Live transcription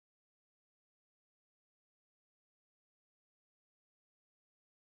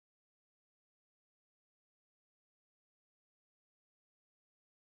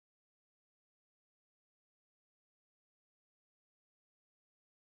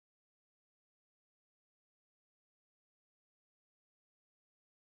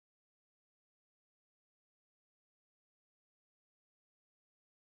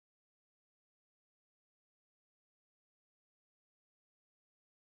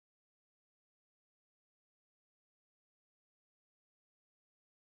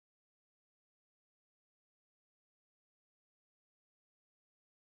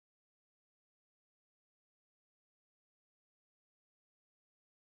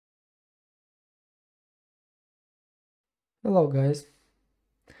Hello guys.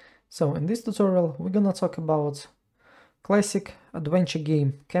 So in this tutorial we're gonna talk about classic adventure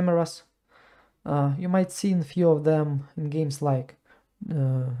game cameras. You might see a few of them in games like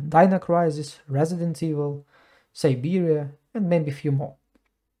Dino Crisis, Resident Evil, Siberia, and maybe a few more.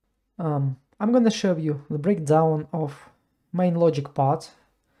 I'm gonna show you the breakdown of main logic part,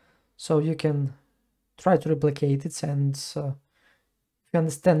 so you can try to replicate it and if you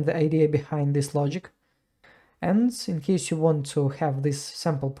understand the idea behind this logic. And in case you want to have this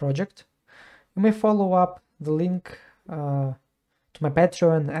sample project, you may follow up the link to my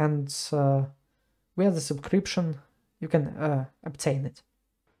Patreon, and via the subscription you can obtain it.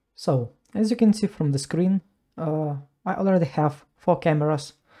 So, as you can see from the screen, I already have 4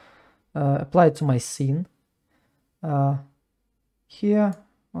 cameras applied to my scene. Here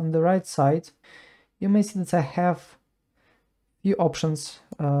on the right side, you may see that I have few options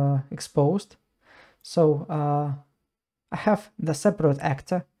exposed. So I have the separate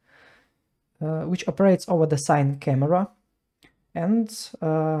actor, which operates over the sign camera, and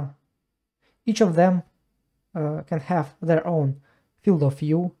each of them can have their own field of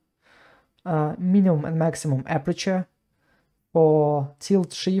view, minimum and maximum aperture for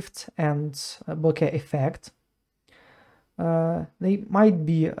tilt shift and bokeh effect. They might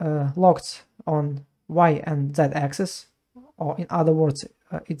be locked on Y and Z axis, or in other words,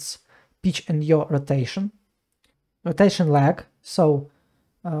 it's pitch and yaw rotation lag. So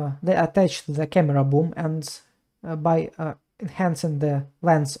they attach to the camera boom, and by enhancing the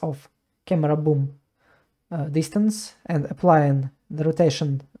length of camera boom distance and applying the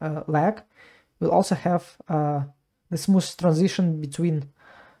rotation lag, we'll also have the smooth transition between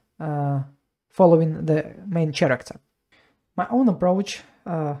following the main character. My own approach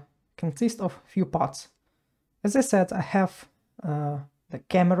consists of few parts. As I said, I have the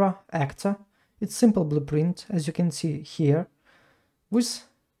camera actor. It's simple blueprint, as you can see here, with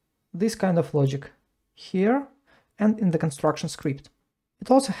this kind of logic here and in the construction script. It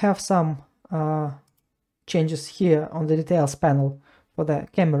also have some changes here on the details panel for the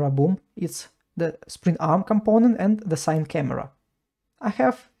camera boom. It's the spring arm component and the sign camera. I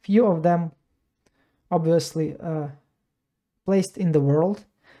have few of them obviously placed in the world,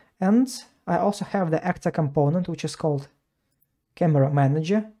 and I also have the actor component, which is called camera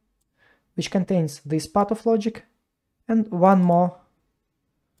manager, which contains this part of logic and one more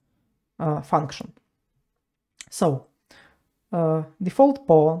function. So default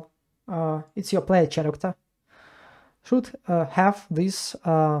pawn, it's your player character, should have this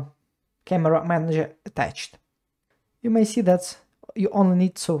camera manager attached. You may see that you only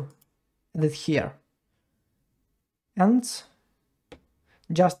need to add it here and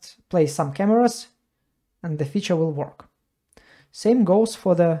just place some cameras and the feature will work. Same goes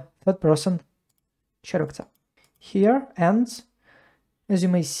for the third person character here, and as you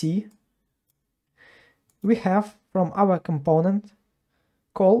may see, we have from our component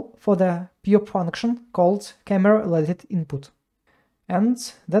call for the pure function called camera related input,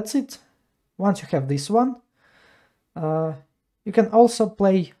 and that's it. Once you have this one, you can also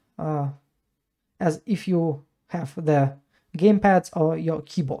play as if you have the gamepad or your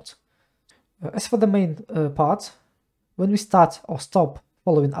keyboard. As for the main part, when we start or stop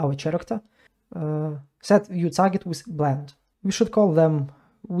following our character, set view target with blend. We should call them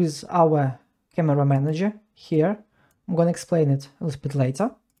with our camera manager here. I'm gonna explain it a little bit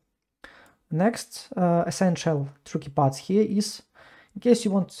later. Next, essential tricky part here is, in case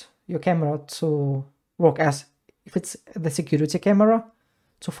you want your camera to work as if it's the security camera,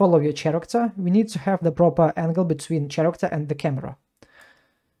 to follow your character, we need to have the proper angle between character and the camera.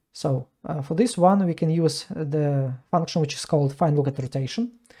 So for this one, we can use the function which is called find look at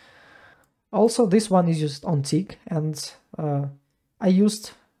rotation. Also, this one is used on TIG, and I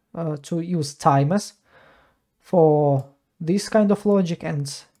used to use timers for this kind of logic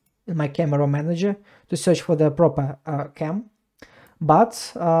and in my camera manager to search for the proper cam.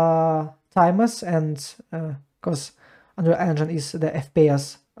 But timers, and because Unreal Engine is the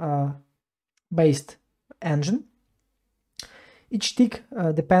FPS based engine, each tick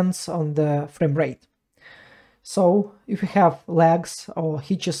depends on the frame rate. So if we have lags or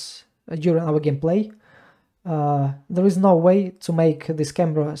hitches during our gameplay, there is no way to make this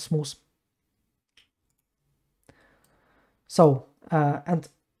camera smooth. So, and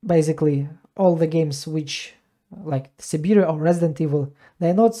basically all the games which, like Siberia or Resident Evil,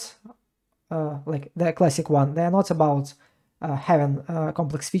 they're not like the classic one, they're not about having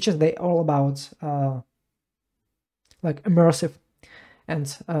complex features, they're all about like immersive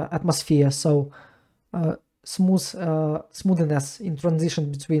and atmosphere. So smoothness in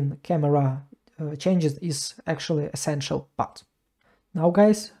transition between camera changes is actually essential part. Now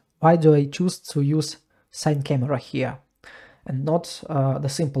guys, why do I choose to use sine camera here and not the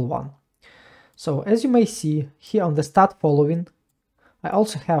simple one? So as you may see here on the start following, I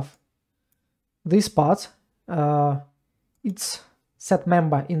also have this part. It's set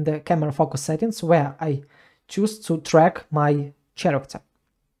member in the camera focus settings where I choose to track my character.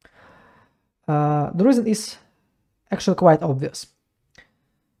 The reason is actually quite obvious.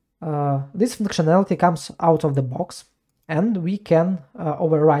 This functionality comes out of the box and we can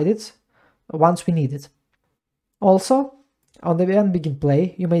override it once we need it. Also, on the when begin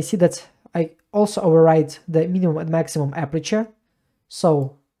play, you may see that I also override the minimum and maximum aperture.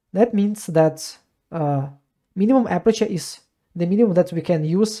 So that means that minimum aperture is the minimum that we can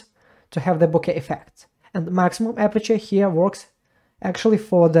use to have the bokeh effect. And maximum aperture here works actually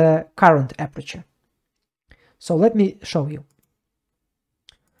for the current aperture. So let me show you.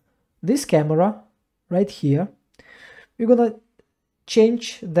 This camera right here, we're gonna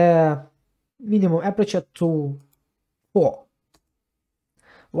change the minimum aperture to 4.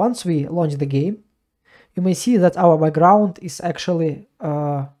 Once we launch the game, you may see that our background is actually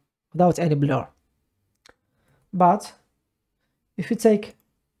without any blur. But if we take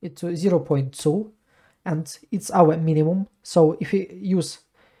it to 0.2, and it's our minimum, so if we use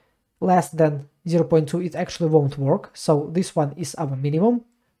less than 0.2, it actually won't work. So this one is our minimum,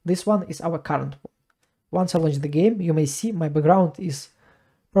 this one is our current one. Once I launch the game, you may see my background is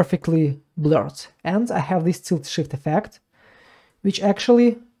perfectly blurred, and I have this tilt shift effect, which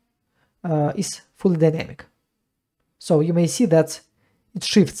actually is fully dynamic. So you may see that it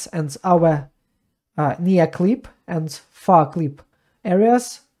shifts, and our near clip and far clip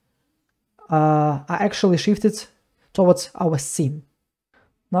areas are actually shifted towards our scene.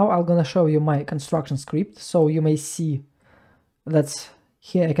 Now I'm gonna show you my construction script, so you may see that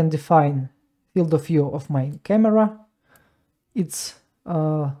here I can define field of view of my camera. It's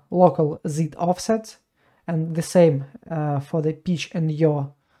local Z offset, and the same for the pitch and yaw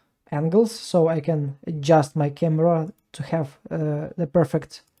angles, so I can adjust my camera to have the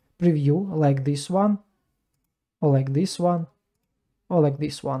perfect preview, like this one, or like this one, or like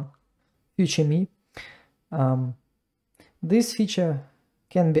this one. Future me. This feature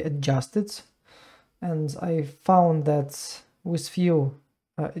can be adjusted, and I found that with few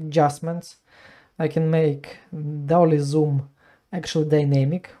adjustments I can make dolly zoom actually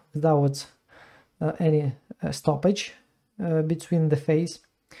dynamic without any stoppage between the phase,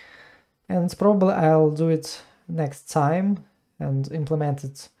 and probably I'll do it next time and implement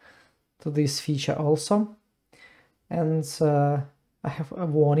it to this feature also. And I have a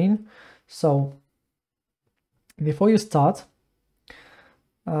warning, so before you start,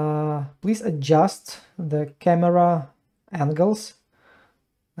 please adjust the camera angles,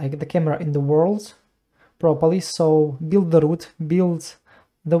 like the camera in the world, properly. So build the route, build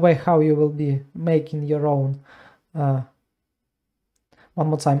the way how you will be making your own, one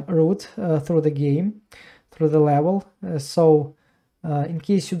more time, route through the game, through the level. So in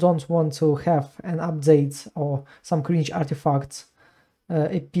case you don't want to have an update or some cringe artifacts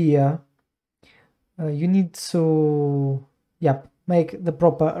appear, you need to make the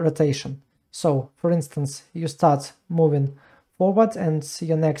proper rotation. So for instance, you start moving forward and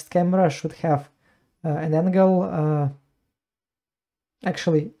your next camera should have an angle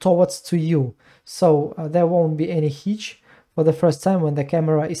actually towards to you, so there won't be any hitch for the first time when the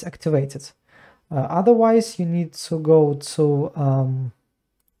camera is activated. Otherwise you need to go to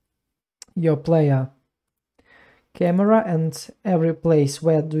your player camera, and every place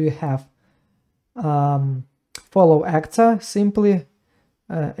where do you have follow actor, simply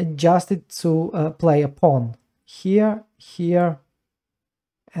adjust it to player pawn, here, here,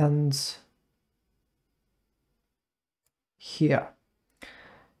 and here.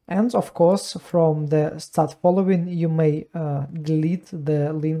 And of course, from the start following, you may delete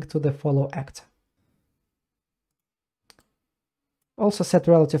the link to the follow actor. Also set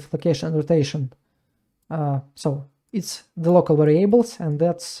relative location and rotation. So it's the local variables, and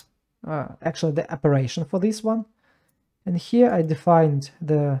that's actually the operation for this one. And here I defined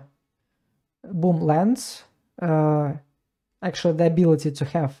the boom length, actually the ability to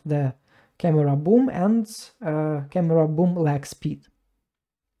have the camera boom and camera boom lag speed.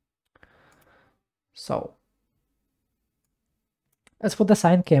 So as for the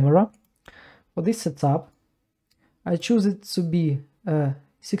sine camera, for this setup, I choose it to be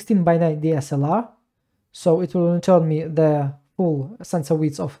 16:9 DSLR, so it will return me the full sensor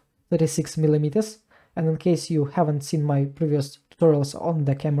width of 36 millimeters. And in case you haven't seen my previous tutorials on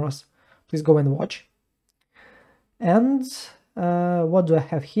the cameras, please go and watch. And what do I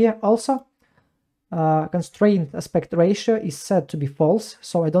have here? Also, constraint aspect ratio is set to be false,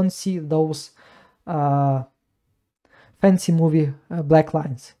 so I don't see those fancy movie black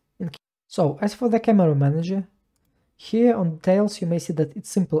lines. So as for the camera manager, here on details you may see that it's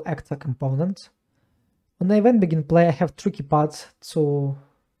simple actor component. On the event begin play I have tricky paths to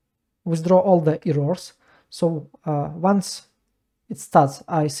withdraw all the errors. So once it starts,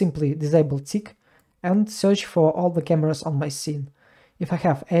 I simply disable tick and search for all the cameras on my scene. If I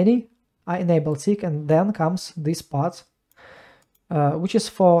have any, I enable tick, and then comes this part, which is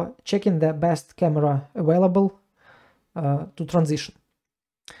for checking the best camera available to transition.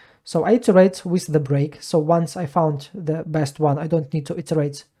 So I iterate with the break, so once I found the best one, I don't need to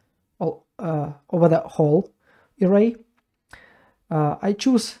iterate all, over the whole array. I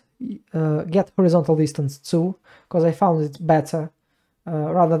choose get horizontal distance 2, because I found it better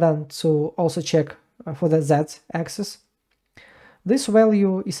rather than to also check for the z-axis. This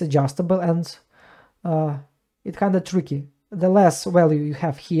value is adjustable, and it's kind of tricky. The less value you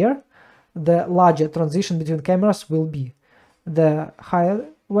have here, the larger transition between cameras will be. The higher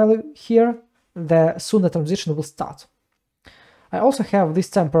value here, the sooner transition will start. I also have this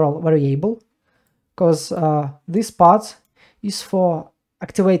temporal variable, because this part is for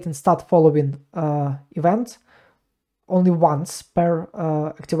activating start following event only once per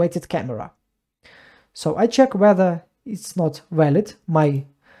activated camera. So I check whether it's not valid, my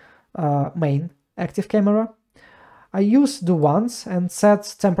main active camera. I use do once and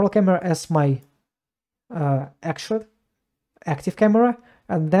set temporal camera as my actual active camera,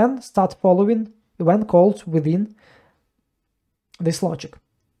 and then start following event called within this logic.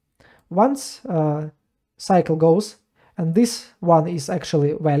 Once cycle goes and this one is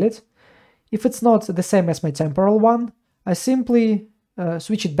actually valid, if it's not the same as my temporal one, I simply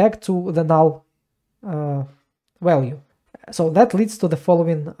switch it back to the null value. So that leads to the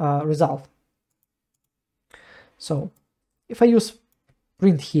following result. So if I use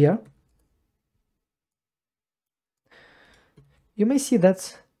print here, you may see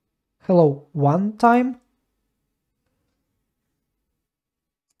that hello one time,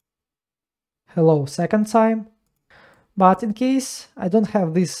 hello second time, but in case I don't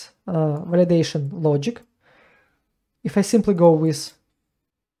have this validation logic, if I simply go with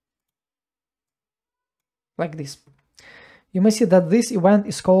like this, you may see that this event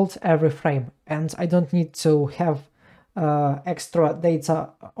is called every frame, and I don't need to have extra data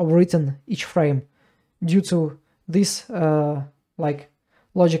overwritten each frame due to this like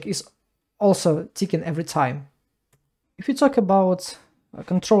logic is also ticking every time. If you talk about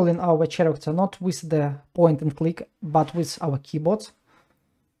controlling our character not with the point and click but with our keyboard,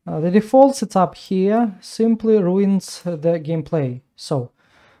 the default setup here simply ruins the gameplay. So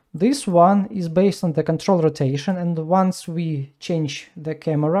this one is based on the control rotation, and once we change the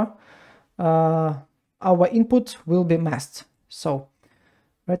camera, our input will be masked. So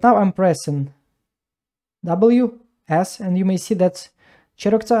right now I'm pressing W, S, and you may see that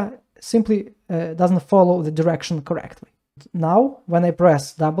character simply doesn't follow the direction correctly. Now when I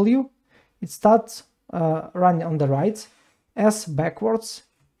press W, it starts running on the right, S backwards,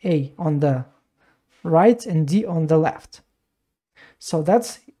 A on the right, and D on the left. So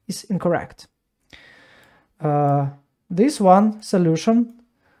that is incorrect. This one solution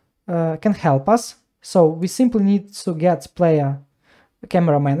can help us. So we simply need to get player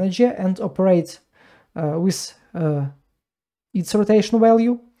camera manager and operate with its rotation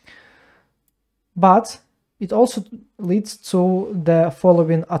value, but it also leads to the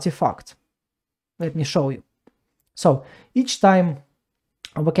following artifact. Let me show you. So each time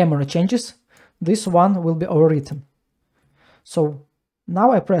our camera changes, this one will be overwritten. So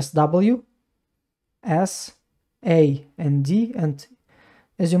now I press W, S, A, and D, and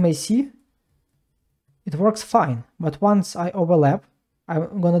as you may see, it works fine. But once I overlap,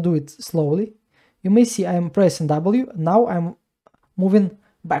 I'm gonna do it slowly. You may see I'm pressing W, now I'm moving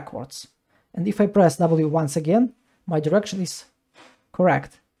backwards. And if I press W once again, my direction is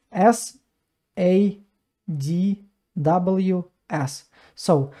correct. S, A, D, W, S.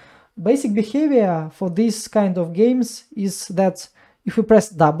 So basic behavior for this kind of games is that if we press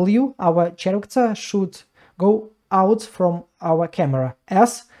W, our character should go out from our camera.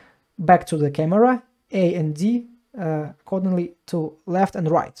 S, back to the camera. A and D accordingly to left and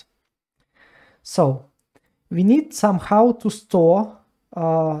right. So we need somehow to store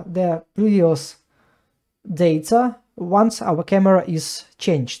the previous data once our camera is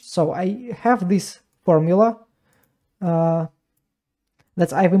changed. So I have this formula that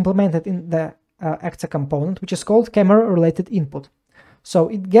I've implemented in the actor component, which is called camera related input. So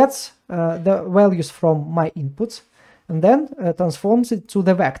it gets the values from my inputs and then transforms it to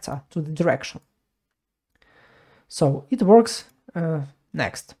the vector, to the direction. So it works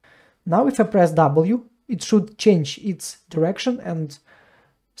next. Now if I press W, it should change its direction and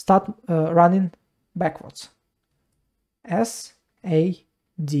start running backwards. S, A,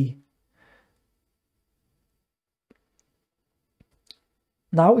 D.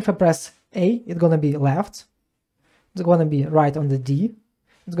 Now if I press A, it's gonna be left, it's gonna be right on the D,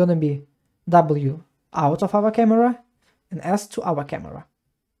 it's gonna be W out of our camera and S to our camera.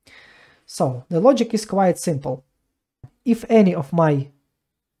 So the logic is quite simple. If any of my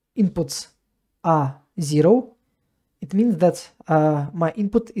inputs are 0, it means that my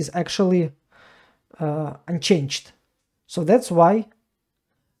input is actually unchanged. So that's why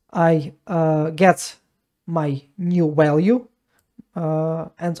I get my new value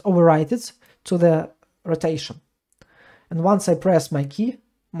and overwrite it to the rotation. And once I press my key,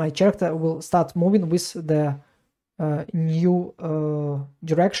 my character will start moving with the new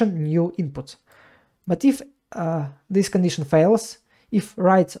direction, new input. But if this condition fails, if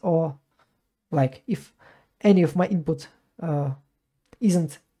right or like if any of my input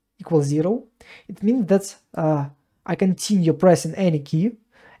isn't equal 0, it means that I continue pressing any key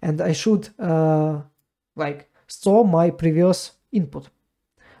and I should like store my previous input.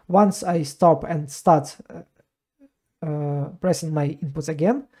 Once I stop and start pressing my inputs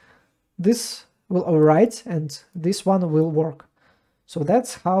again, this will overwrite and this one will work. So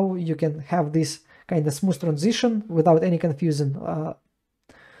that's how you can have this kind of smooth transition without any confusing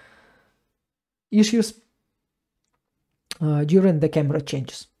issues during the camera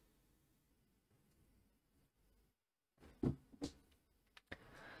changes.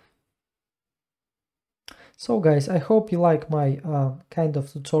 So guys, I hope you like my kind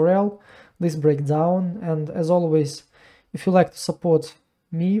of tutorial, this breakdown, and as always, if you like to support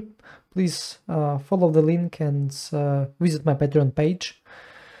me, please follow the link and visit my Patreon page.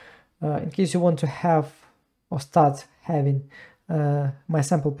 In case you want to have or start having my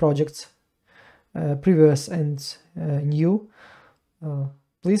sample projects, previous and new,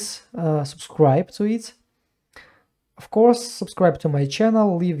 please subscribe to it. Of course, subscribe to my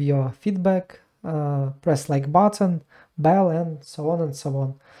channel, leave your feedback, press like button, bell, and so on and so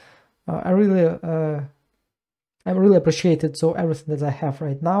on. I'm really appreciated to everything that I have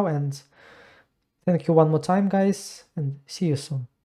right now, and thank you one more time, guys, and see you soon.